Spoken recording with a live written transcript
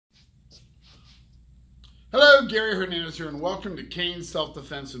Hello, Gary Hernandez here, and welcome to Cane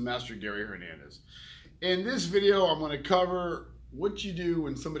Self-Defense with Master Gary Hernandez. In this video, I'm going to cover what you do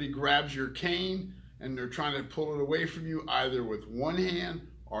when somebody grabs your cane and they're trying to pull it away from you, either with one hand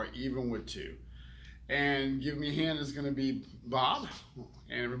or even with two. And give me a hand is going to be Bob,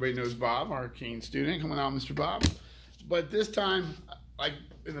 and everybody knows Bob, our cane student. Come on out, Mr. Bob. But this time, like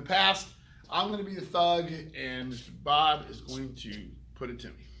in the past, I'm going to be the thug, and Mr. Bob is going to put it to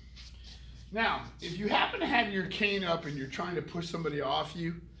me. Now, if you happen to have your cane up and you're trying to push somebody off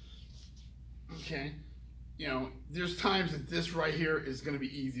you, okay, you know, there's times that this right here is going to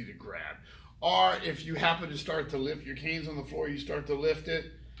be easy to grab. Or if you happen to start to lift, your cane's on the floor, you start to lift it,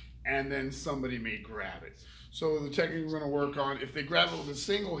 and then somebody may grab it. So the technique we're going to work on, if they grab it with a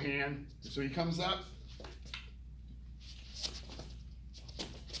single hand, so he comes up,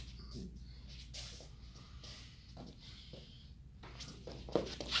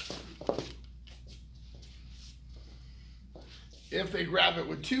 if they grab it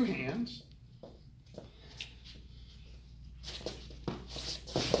with two hands,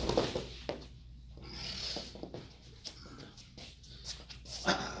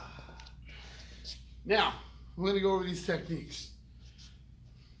 now we're going to go over these techniques.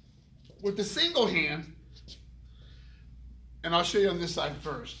 With the single hand, and I'll show you on this side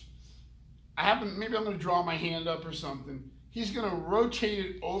first. Maybe I'm going to draw my hand up or something. He's going to rotate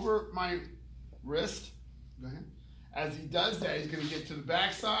it over my wrist. Go ahead. As he does that, he's going to get to the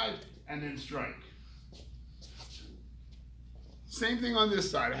backside and then strike. Same thing on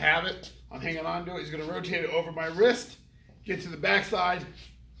this side. I have it. I'm hanging on to it. He's going to rotate it over my wrist, get to the backside,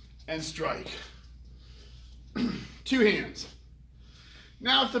 and strike. Two hands.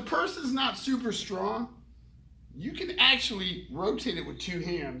 Now, if the person's not super strong, you can actually rotate it with two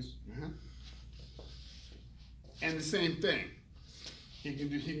hands. And the same thing. He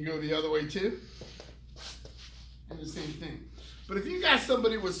can go the other way too. And the same thing. But if you got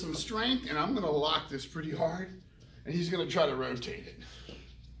somebody with some strength, and I'm going to lock this pretty hard, and he's going to try to rotate it.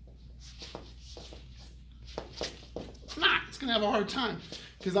 If not, it's going to have a hard time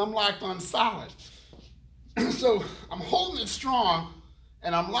because I'm locked on solid. So I'm holding it strong,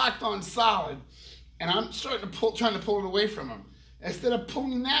 and I'm locked on solid, and I'm trying to pull it away from him. Instead of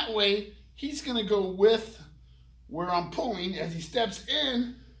pulling that way, he's going to go with where I'm pulling. As he steps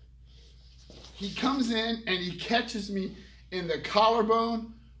in, he comes in and he catches me in the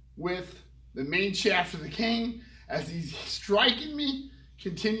collarbone with the main shaft of the cane. As he's striking me,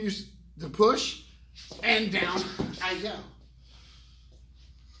 continues to push, and down I go.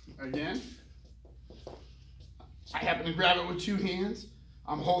 Again, I happen to grab it with two hands.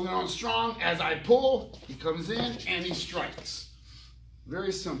 I'm holding on strong. As I pull, he comes in and he strikes.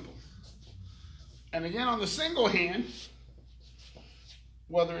 Very simple. And again, on the single hand,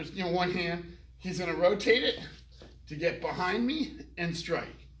 whether it's one hand, he's going to rotate it to get behind me and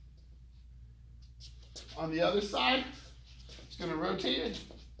strike. On the other side, he's going to rotate it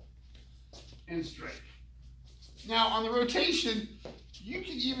and strike. Now, on the rotation, you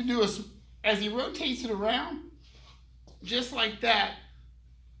can even do as he rotates it around, just like that,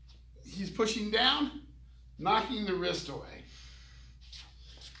 he's pushing down, knocking the wrist away.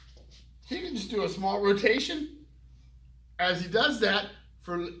 He can just do a small rotation. As he does that,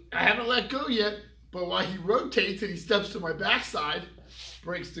 I haven't let go yet, but while he rotates and he steps to my backside,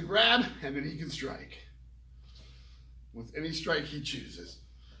 breaks the grab, and then he can strike with any strike he chooses.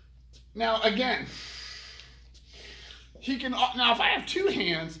 Now again, now if I have two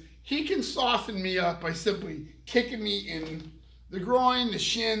hands, he can soften me up by simply kicking me in the groin, the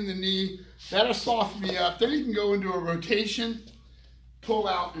shin, the knee. That'll soften me up. Then he can go into a rotation, pull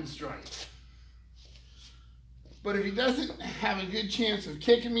out, and strike. But if he doesn't have a good chance of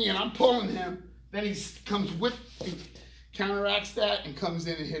kicking me and I'm pulling him, then he counteracts that and comes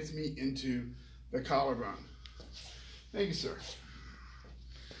in and hits me into the collarbone. Thank you, sir.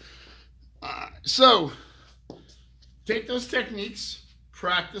 So, take those techniques,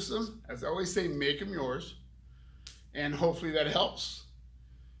 practice them. As I always say, make them yours. And hopefully that helps.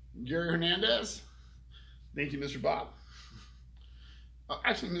 Gary Hernandez. Thank you, Mr. Bob.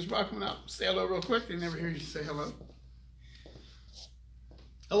 Actually, Mr. Bob, coming out. Say hello real quick. They never hear you say hello.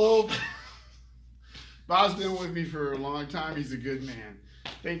 Hello. Bob's been with me for a long time. He's a good man.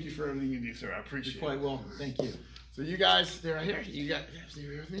 Thank you for everything you do, sir. I appreciate it. You're quite welcome. Thank you. So you guys, they're right here. You got stay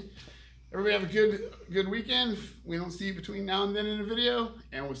here with me. Everybody have a good weekend. We don't see you between now and then in a video,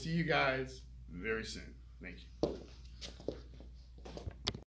 and we'll see you guys very soon. Thank you.